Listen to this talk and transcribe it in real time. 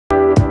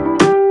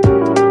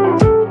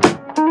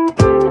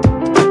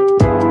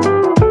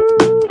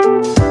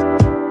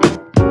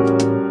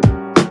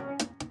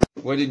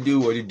What it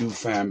do,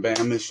 fam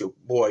bam? It's your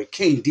boy,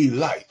 King D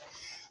Light.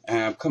 And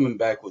I'm coming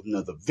back with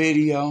another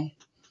video.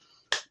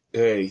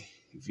 Hey,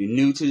 if you're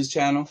new to this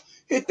channel,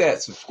 hit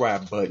that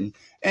subscribe button.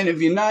 And if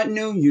you're not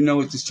new, you know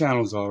what this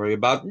channel is already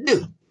about to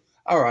do.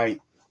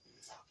 Alright,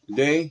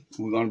 today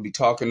we're going to be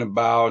talking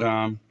about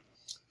an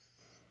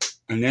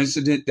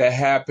incident that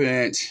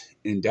happened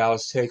in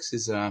Dallas,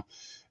 Texas,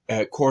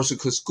 at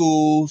Corsicana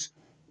schools,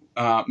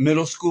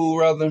 middle school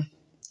rather.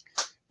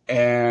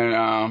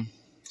 And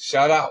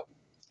shout out.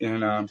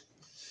 And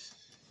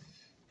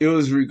it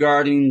was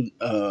regarding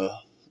an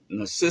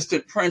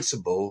assistant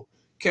principal,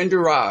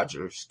 Kendra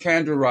Rogers.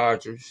 Kendra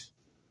Rogers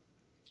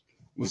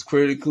was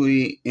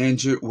critically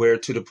injured, where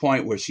to the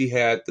point where she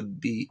had to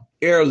be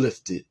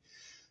airlifted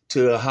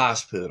to a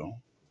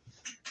hospital.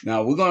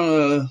 Now we're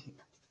gonna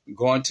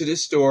go into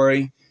this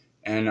story,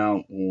 and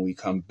when we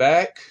come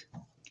back,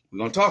 we're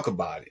gonna talk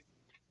about it.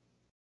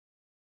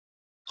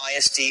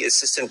 ISD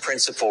assistant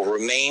principal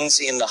remains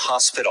in the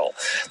hospital.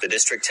 The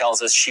district tells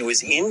us she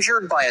was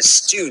injured by a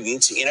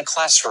student in a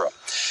classroom.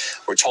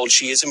 We're told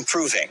she is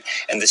improving,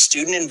 and the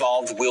student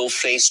involved will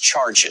face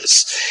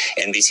charges.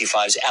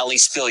 NBC5's Ali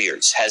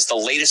Spilliards has the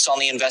latest on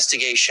the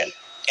investigation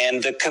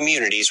and the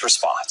community's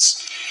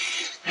response.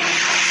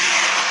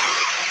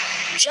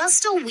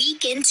 Just a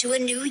week into a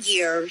new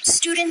year,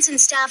 students and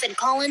staff at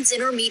Collins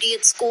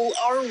Intermediate School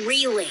are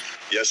reeling.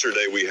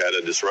 Yesterday, we had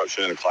a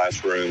disruption in a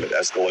classroom. It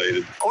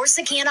escalated.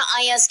 Corsicana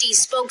ISD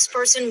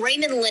spokesperson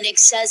Raymond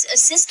Lennox says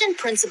assistant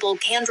principal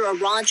Kendra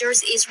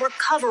Rogers is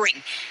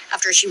recovering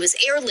after she was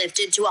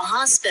airlifted to a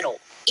hospital,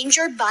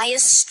 injured by a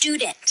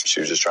student.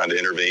 She was just trying to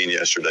intervene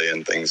yesterday,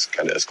 and things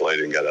kind of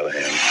escalated and got out of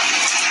hand.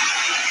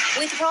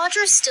 With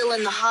Rogers still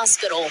in the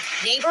hospital,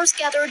 neighbors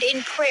gathered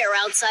in prayer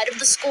outside of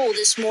the school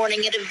this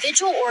morning at a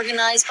vigil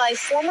organized by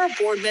former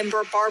board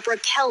member Barbara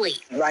Kelly.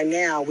 Right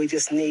now, we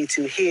just need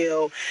to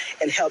heal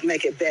and help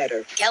make it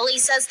better. Kelly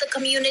says the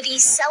community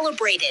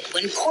celebrated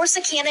when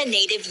Corsicana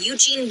native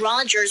Eugene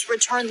Rogers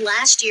returned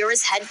last year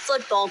as head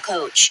football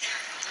coach.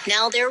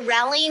 Now they're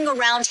rallying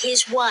around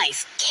his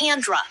wife,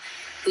 Kendra,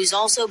 who's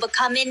also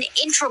become an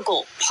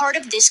integral part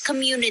of this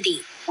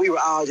community. We were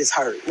all just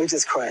hurt. We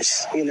just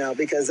crushed,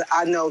 because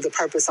I know the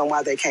purpose on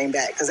why they came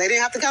back, because they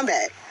didn't have to come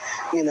back,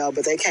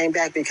 but they came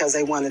back because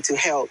they wanted to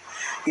help,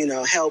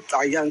 help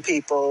our young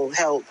people,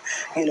 help,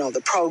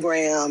 the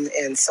program.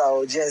 And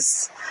so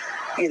just,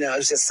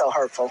 it's just so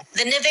hurtful.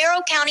 The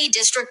Navarro County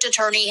District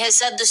Attorney has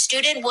said the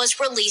student was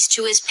released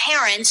to his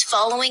parents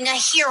following a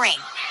hearing.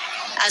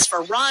 As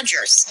for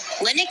Rogers,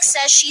 Lennox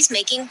says she's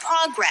making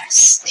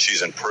progress.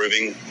 She's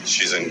improving.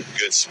 She's in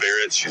good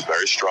spirits. She's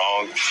very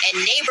strong.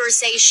 And neighbors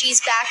say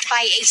she's backed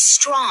by a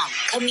strong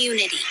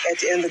community. At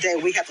the end of the day,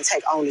 we have to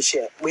take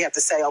ownership. We have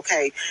to say,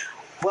 okay,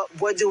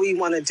 what do we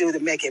want to do to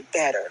make it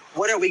better?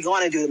 What are we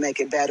going to do to make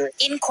it better?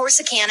 In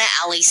Corsicana,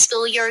 Ali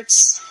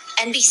Spilliards,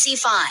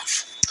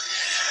 NBC5.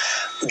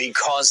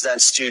 Because that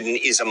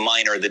student is a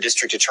minor, the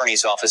district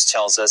attorney's office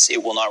tells us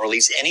it will not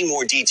release any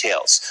more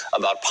details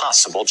about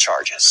possible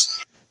charges.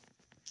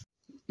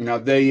 Now,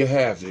 there you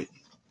have it.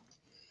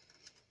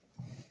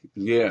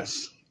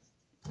 Yes.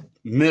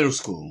 Middle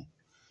school.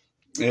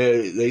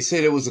 They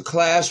said it was a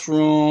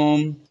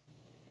classroom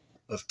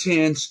of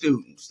 10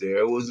 students there.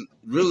 It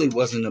really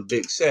wasn't a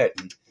big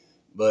setting.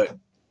 But,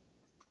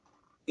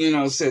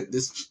 said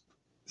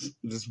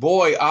this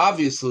boy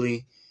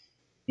obviously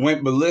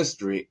went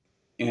ballistic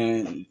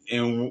and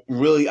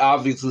really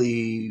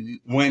obviously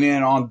went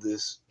in on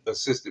this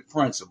assistant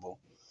principal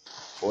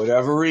for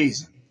whatever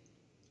reason.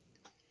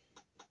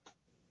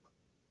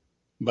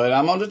 But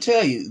I'm going to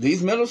tell you,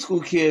 these middle school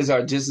kids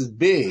are just as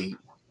big.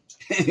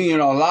 A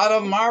lot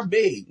of them are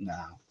big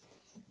now.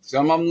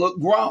 Some of them look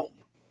grown.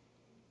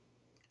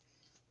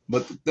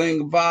 But the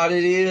thing about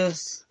it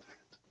is,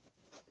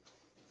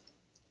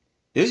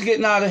 it's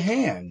getting out of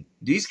hand.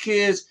 These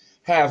kids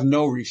have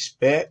no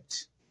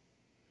respect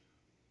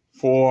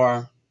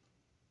for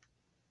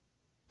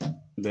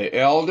the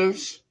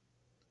elders.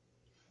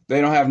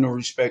 They don't have no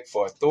respect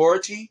for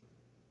authority.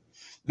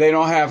 They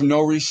don't have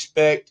no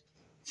respect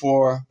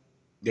for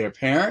their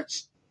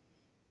parents.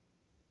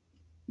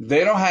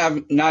 They don't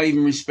have not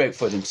even respect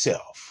for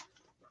themselves.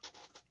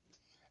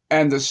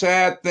 And the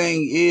sad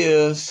thing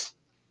is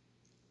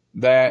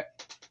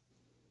that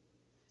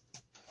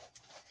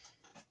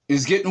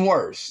it's getting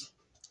worse.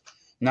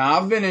 Now,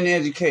 I've been in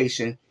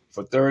education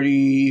for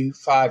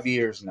 35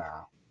 years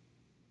now.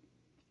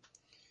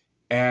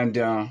 And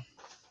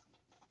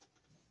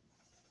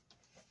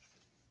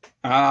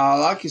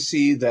I can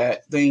see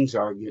that things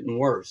are getting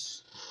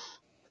worse.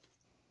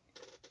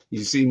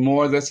 You see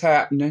more that's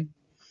happening.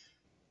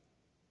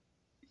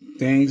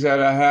 Things that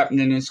are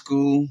happening in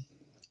school.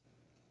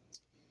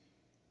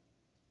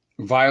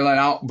 Violent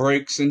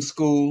outbreaks in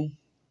school.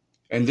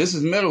 And this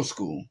is middle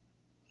school.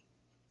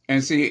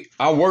 And see,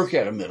 I work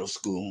at a middle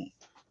school.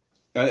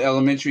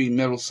 Elementary,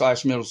 middle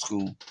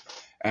school.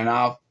 And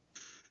I've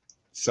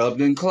subbed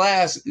in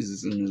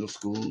classes in middle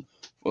school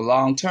for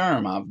long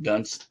term. I've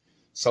done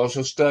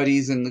social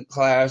studies in the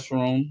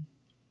classroom,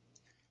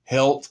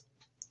 health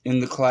in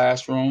the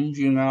classrooms,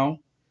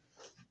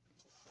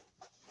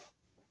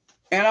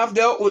 And I've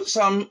dealt with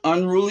some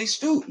unruly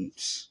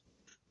students.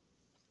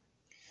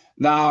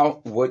 Now,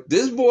 what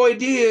this boy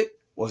did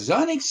was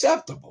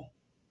unacceptable.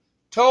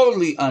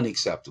 Totally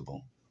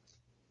unacceptable.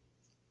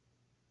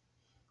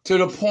 To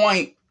the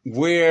point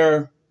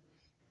where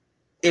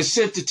it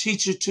sent the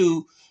teacher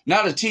to,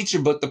 not a teacher,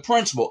 but the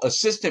principal,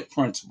 assistant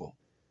principal,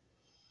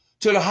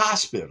 to the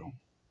hospital.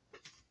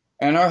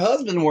 And her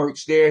husband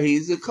works there.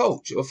 He's a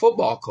coach, a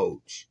football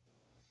coach.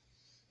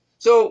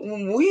 So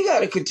we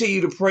got to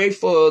continue to pray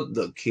for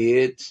the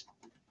kids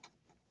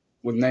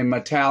with their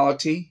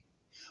mentality.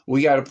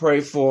 We got to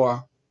pray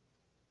for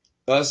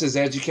us as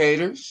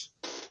educators,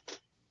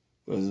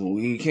 because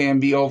we can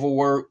be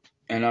overworked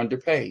and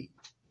underpaid.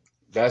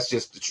 That's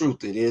just the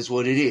truth. It is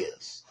what it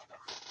is.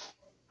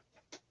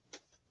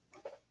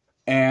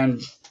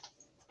 And,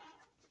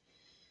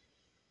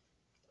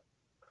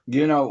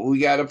 you know, we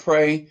got to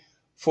pray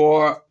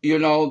for, you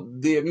know,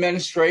 the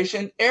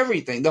administration,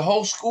 everything, the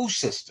whole school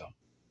system.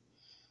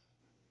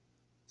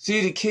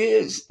 See, the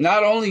kids,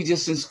 not only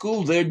just in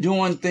school, they're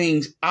doing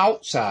things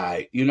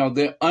outside. You know,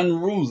 they're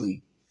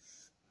unruly.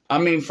 I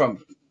mean,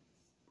 from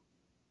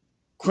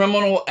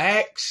criminal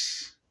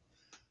acts,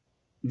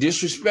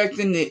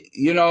 disrespecting the,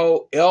 you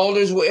know,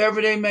 elders,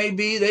 wherever they may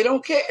be, they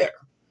don't care.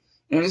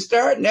 And it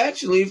starts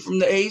naturally from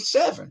the age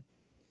 7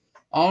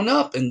 on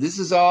up. And this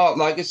is all,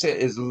 like I said,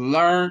 is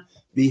learned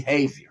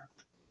behavior.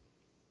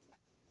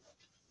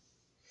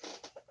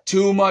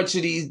 Too much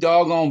of these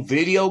doggone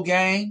video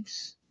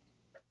games.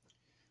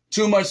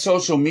 Too much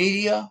social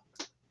media,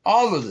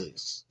 all of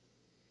this.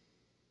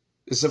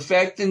 It's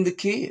affecting the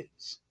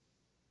kids.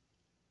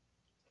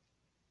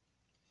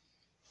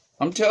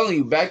 I'm telling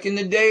you, back in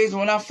the days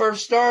when I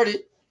first started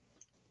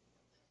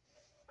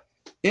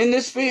in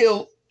this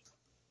field,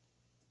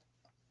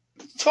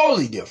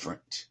 totally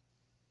different.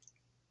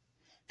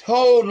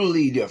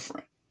 Totally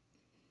different.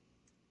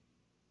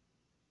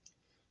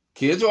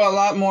 Kids were a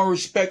lot more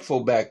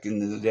respectful back in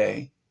the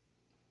day.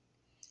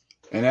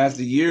 And as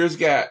the years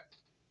got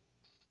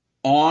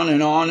on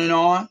and on and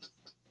on,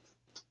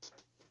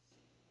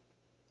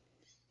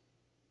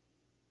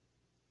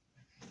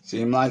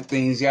 seemed like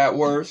things got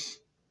worse.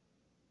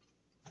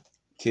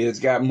 Kids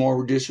got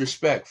more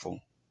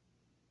disrespectful.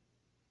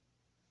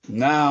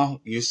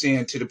 Now you're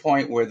seeing to the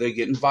point where they're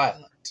getting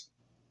violent.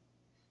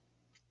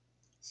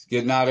 It's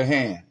getting out of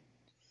hand.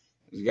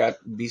 It's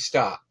got to be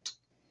stopped.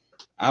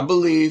 I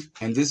believe,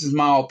 and this is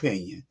my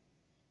opinion.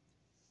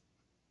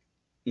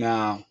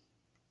 Now,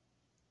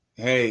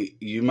 hey,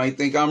 you might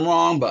think I'm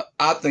wrong, but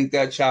I think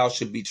that child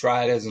should be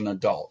tried as an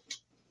adult.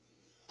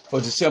 For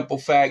the simple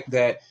fact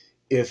that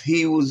if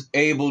he was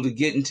able to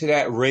get into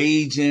that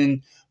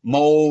raging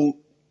mode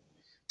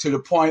to the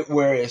point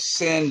where it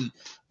sent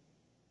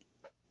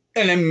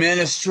an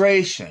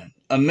administrator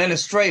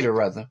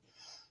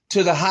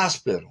to the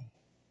hospital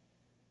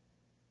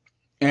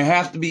and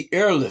have to be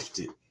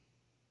airlifted,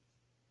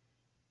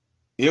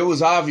 it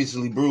was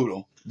obviously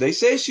brutal. They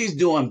say she's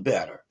doing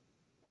better.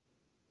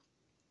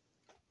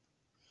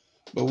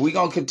 But we're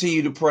going to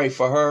continue to pray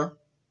for her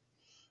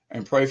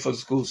and pray for the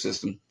school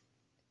system.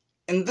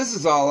 And this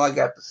is all I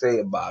got to say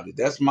about it.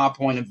 That's my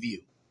point of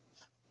view.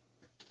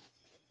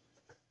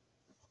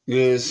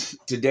 Is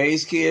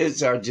today's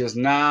kids are just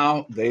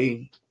now,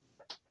 they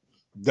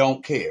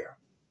don't care.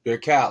 They're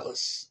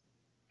callous.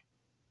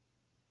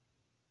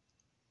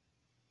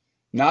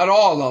 Not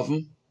all of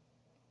them,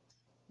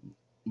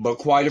 but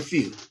quite a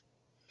few.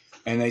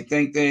 And they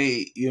think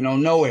they, you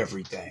know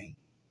everything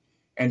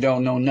and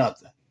don't know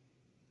nothing.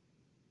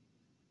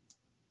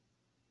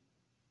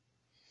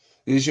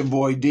 This is your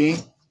boy D.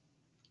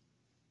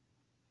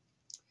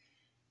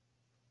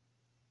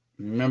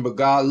 Remember,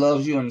 God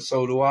loves you and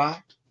so do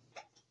I.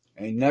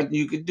 Ain't nothing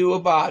you can do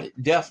about it,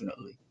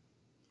 definitely.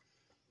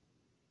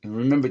 And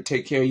remember,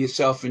 take care of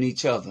yourself and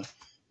each other.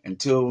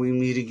 Until we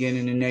meet again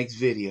in the next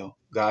video,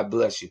 God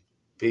bless you.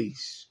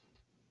 Peace.